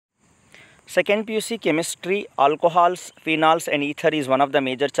Second PUC chemistry, alcohols, phenols and ether is one of the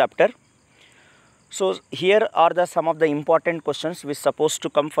major chapter. So here are the some of the important questions which supposed to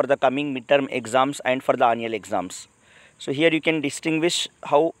come for the coming midterm exams and for the annual exams. So here you can distinguish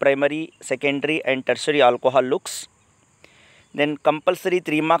how primary, secondary and tertiary alcohol looks. Then compulsory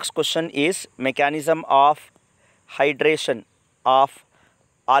 3 marks question is mechanism of hydration of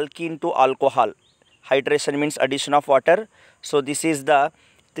alkene to alcohol. Hydration means addition of water. So this is the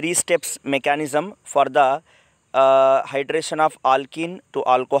 3 steps mechanism for the hydration of alkene to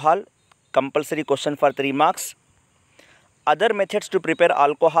alcohol. Compulsory question for 3 marks. Other methods to prepare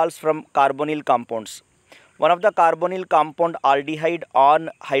alcohols from carbonyl compounds. One of the carbonyl compound aldehyde on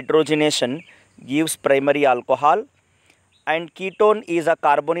hydrogenation gives primary alcohol, and ketone is a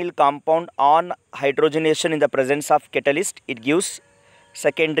carbonyl compound on hydrogenation in the presence of catalyst. It gives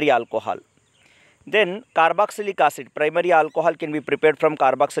secondary alcohol. Then carboxylic acid, primary alcohol can be prepared from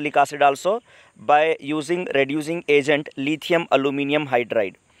carboxylic acid also by using reducing agent lithium aluminium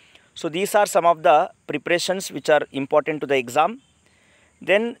hydride. So these are some of the preparations which are important to the exam.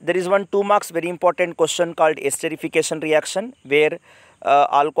 Then there is one 2 marks very important question called esterification reaction, where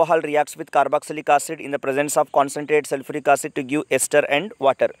alcohol reacts with carboxylic acid in the presence of concentrated sulfuric acid to give ester and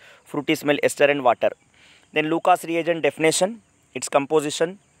water, fruity smell, ester and water. Then Lucas reagent definition, its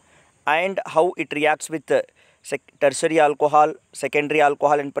composition and how it reacts with tertiary alcohol, secondary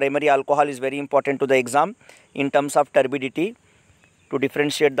alcohol and primary alcohol is very important to the exam in terms of turbidity to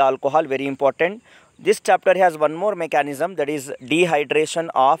differentiate the alcohol, very important. This chapter has one more mechanism, that is dehydration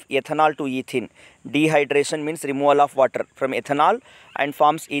of ethanol to ethene. Dehydration means removal of water from ethanol and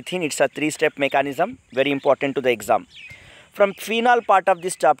forms ethene. It's a 3-step mechanism, very important to the exam. From phenol part of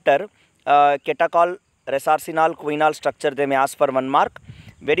this chapter, catechol, resarcinol, quinol structure they may ask for 1 mark.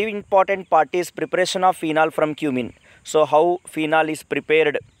 Very important part is preparation of phenol from cumin. So how phenol is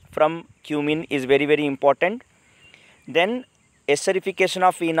prepared from cumin is very, very important. Then esterification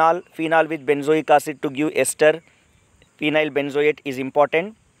of phenol, phenol with benzoic acid to give ester, phenyl benzoate is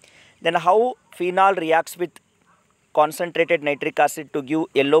important. Then how phenol reacts with concentrated nitric acid to give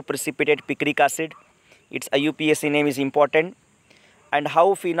yellow precipitate picric acid, its IUPAC name is important. And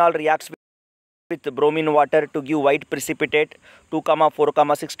how phenol reacts with bromine water to give white precipitate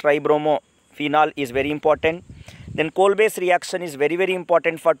 2,4,6 tribromo phenol is very important. Then coal base reaction is very, very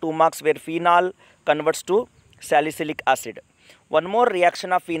important for 2 marks, where phenol converts to salicylic acid. One more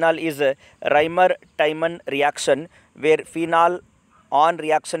reaction of phenol is Reimer-Tiemann reaction, where phenol on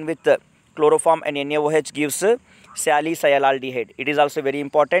reaction with chloroform and NaOH gives salicylaldehyde. It is also very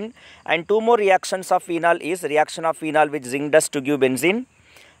important. And 2 more reactions of phenol is reaction of phenol with zinc dust to give benzene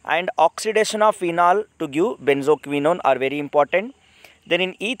and oxidation of phenol to give benzoquinone are very important. Then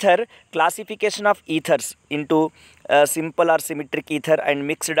in ether, classification of ethers into simple or symmetric ether and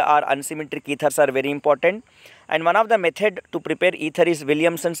mixed or unsymmetric ethers are very important. And one of the method to prepare ether is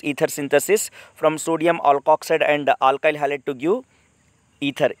Williamson's ether synthesis from sodium alkoxide and alkyl halide to give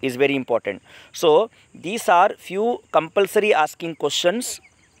ether is very important. So these are few compulsory asking questions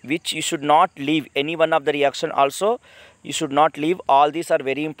which you should not leave any one of the reaction also. You should not leave. All these are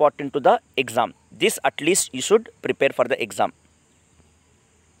very important to the exam. This at least you should prepare for the exam.